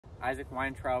Isaac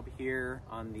Weintraub here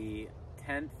on the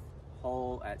 10th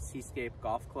hole at Seascape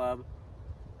Golf Club.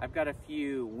 I've got a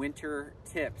few winter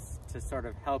tips to sort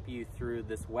of help you through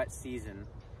this wet season.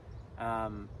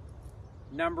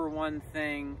 Number one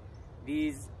thing,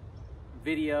 these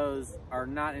videos are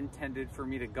not intended for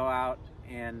me to go out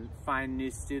and find new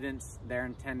students. They're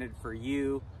intended for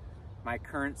you, my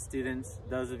current students,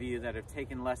 those of you that have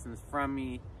taken lessons from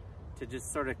me, to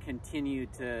just sort of continue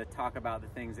to talk about the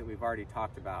things that we've already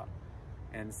talked about.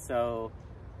 And so,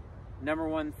 number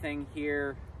one thing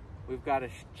here, we've got a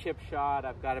chip shot.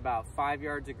 I've got about 5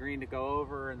 yards of green to go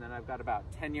over, and then I've got about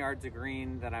 10 yards of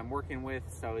green that I'm working with,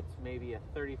 so it's maybe a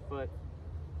 40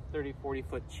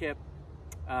 foot chip.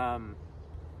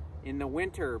 In the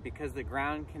winter, because the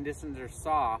ground conditions are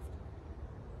soft,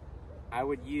 I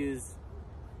would use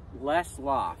less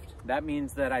loft. That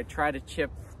means that I try to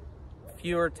chip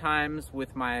fewer times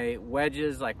with my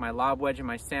wedges, like my lob wedge and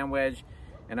my sand wedge,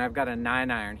 and I've got a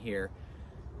 9-iron here.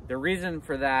 The reason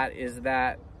for that is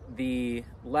that the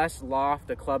less loft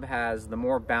a club has, the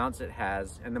more bounce it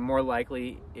has, and the more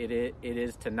likely it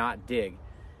is to not dig.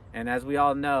 And as we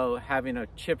all know, having a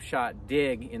chip shot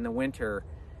dig in the winter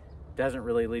doesn't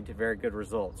really lead to very good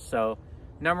results. So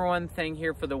number one thing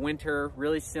here for the winter,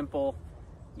 really simple,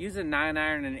 use a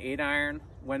 9-iron and 8-iron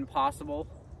when possible,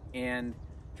 and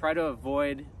try to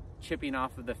avoid chipping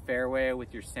off of the fairway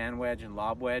with your sand wedge and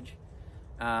lob wedge.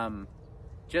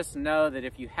 Just know that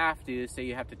if you have to, say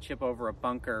you have to chip over a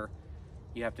bunker,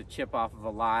 you have to chip off of a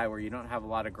lie where you don't have a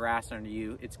lot of grass under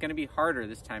you, it's going to be harder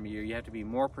this time of year. You have to be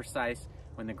more precise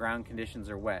when the ground conditions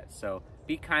are wet. So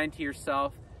be kind to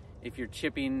yourself. If your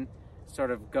chipping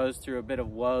sort of goes through a bit of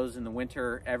woes in the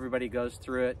winter, everybody goes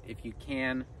through it. If you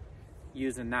can,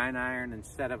 use a 9-iron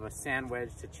instead of a sand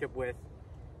wedge to chip with,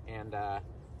 and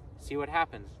see what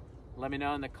happens. Let me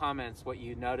know in the comments what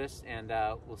you noticed, and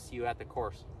we'll see you at the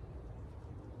course.